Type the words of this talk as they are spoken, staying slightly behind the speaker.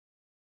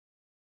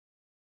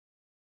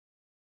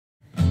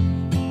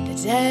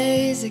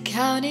days are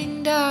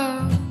counting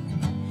down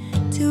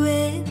to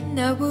when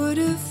I would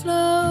have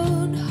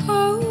flown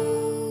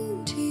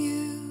home to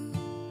you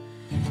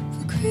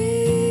for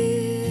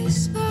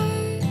Christmas.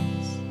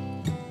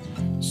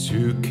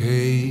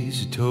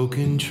 Suitcase of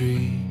token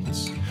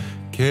treats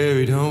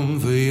carried home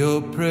for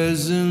your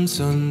presents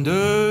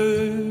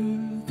under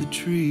the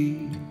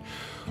tree.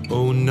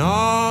 Oh,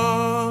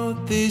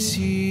 not this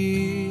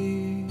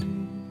year.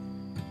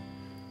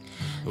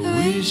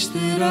 I wish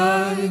that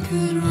I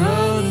could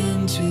run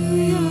into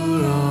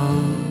your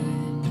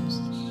arms.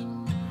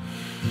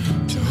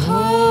 To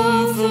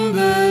home from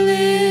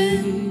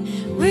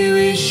Berlin, we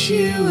wish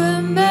you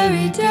a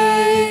merry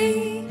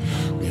day.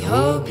 We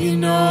hope you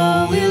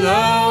know we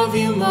love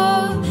you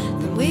more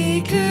than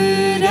we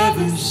could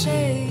ever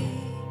say.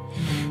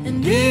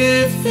 And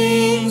if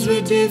things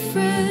were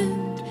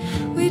different,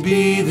 we'd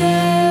be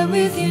there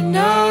with you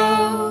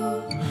now.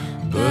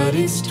 But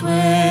it's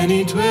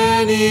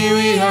 2020,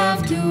 we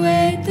have to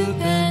wait the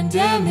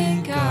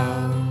pandemic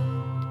out.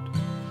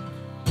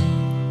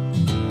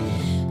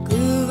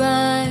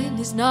 Glühwein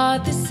is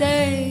not the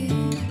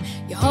same.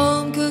 Your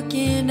home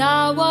cooking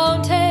I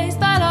won't taste,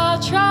 but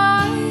I'll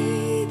try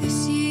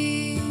this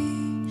year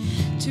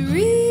to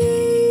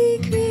recreate.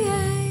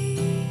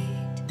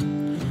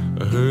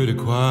 I heard a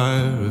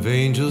choir of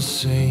angels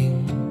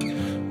sing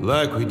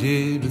like we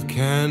did with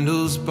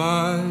candles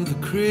by the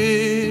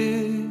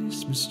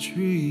Christmas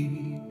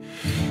tree,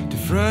 to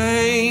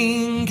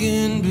Frank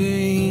and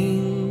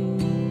Bing.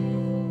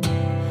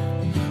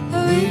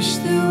 I wish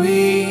that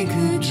we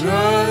could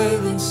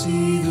drive and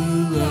see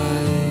the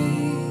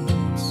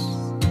lights.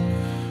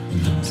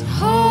 To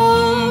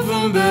home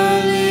from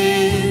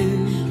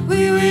Berlin,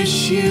 we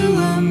wish you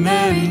a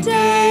merry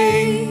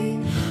day.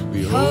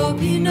 we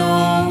hope you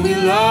know we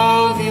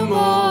love you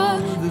more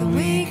than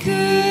we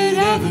could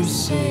ever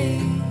say.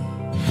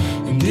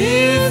 And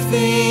if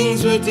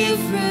things were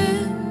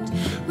different,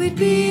 we'd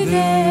be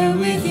there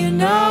with you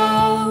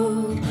now.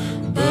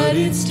 But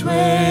it's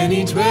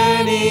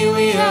 2020,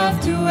 we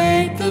have to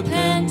wait the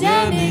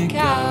pandemic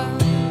out.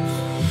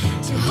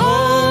 To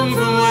home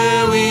from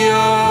where we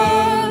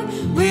are,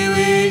 we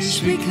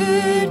wish we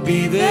could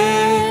be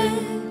there,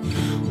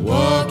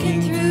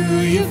 walking through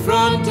your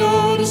front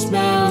door to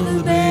smell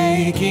the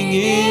baking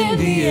in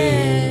the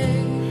air.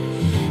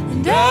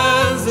 and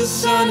as the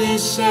sun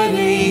is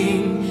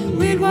setting,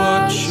 we'd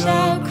watch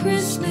our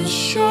Christmas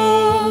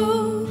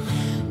show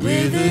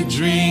with a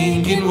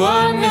drink in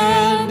one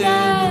hand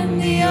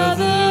and the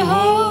other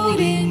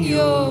holding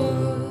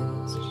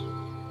yours.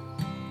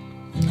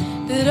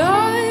 But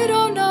I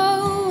don't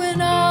know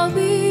when I'll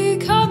be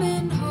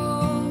coming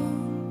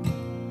home.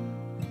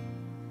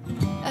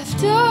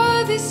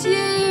 After this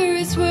year,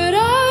 it's what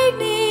I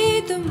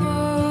need the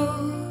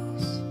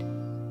most.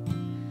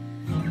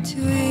 To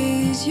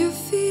ease your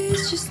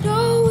fears, just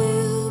know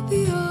we'll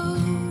be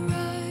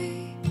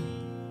alright.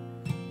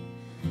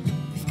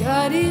 We've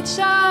got each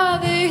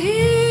other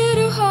here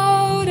to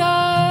hold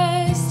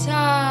us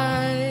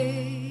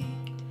tight.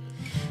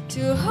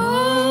 To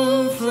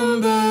home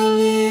from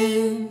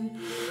Berlin,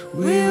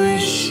 we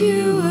wish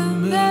you a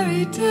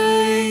merry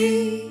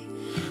day.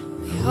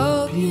 We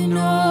hope you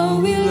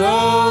know we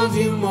love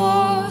you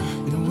more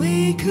than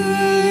we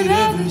could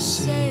ever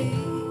say.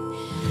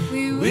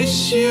 We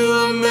wish you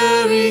a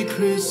Merry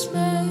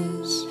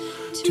Christmas.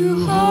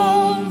 To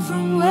home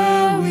from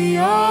where we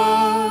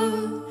are,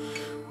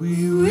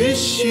 we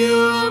wish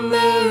you a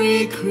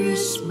Merry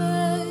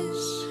Christmas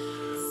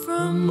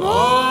from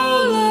all